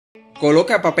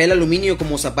Coloca papel aluminio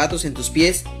como zapatos en tus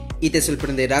pies y te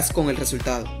sorprenderás con el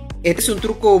resultado. Este es un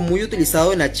truco muy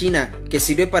utilizado en la China que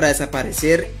sirve para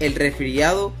desaparecer el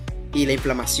resfriado y la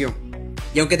inflamación.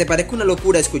 Y aunque te parezca una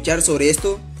locura escuchar sobre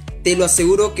esto, te lo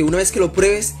aseguro que una vez que lo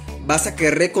pruebes vas a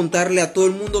querer contarle a todo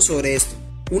el mundo sobre esto.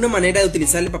 Una manera de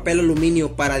utilizar el papel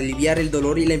aluminio para aliviar el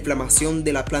dolor y la inflamación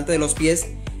de la planta de los pies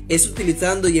es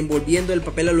utilizando y envolviendo el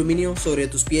papel aluminio sobre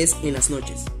tus pies en las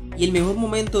noches. Y el mejor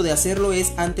momento de hacerlo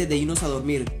es antes de irnos a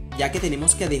dormir, ya que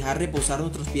tenemos que dejar reposar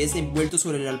nuestros pies envueltos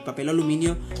sobre el papel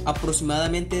aluminio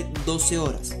aproximadamente 12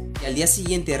 horas. Y al día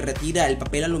siguiente retira el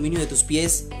papel aluminio de tus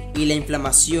pies y la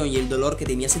inflamación y el dolor que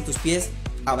tenías en tus pies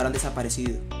habrán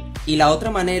desaparecido. Y la otra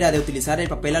manera de utilizar el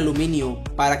papel aluminio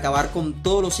para acabar con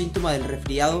todos los síntomas del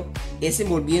resfriado es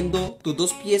envolviendo tus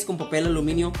dos pies con papel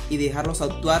aluminio y dejarlos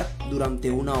actuar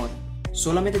durante 1 hora.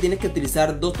 Solamente tienes que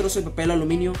utilizar 2 trozos de papel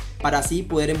aluminio para así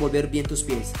poder envolver bien tus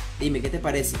pies. Dime, ¿qué te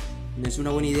parece? ¿No es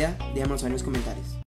una buena idea? Déjamelo saber en los comentarios.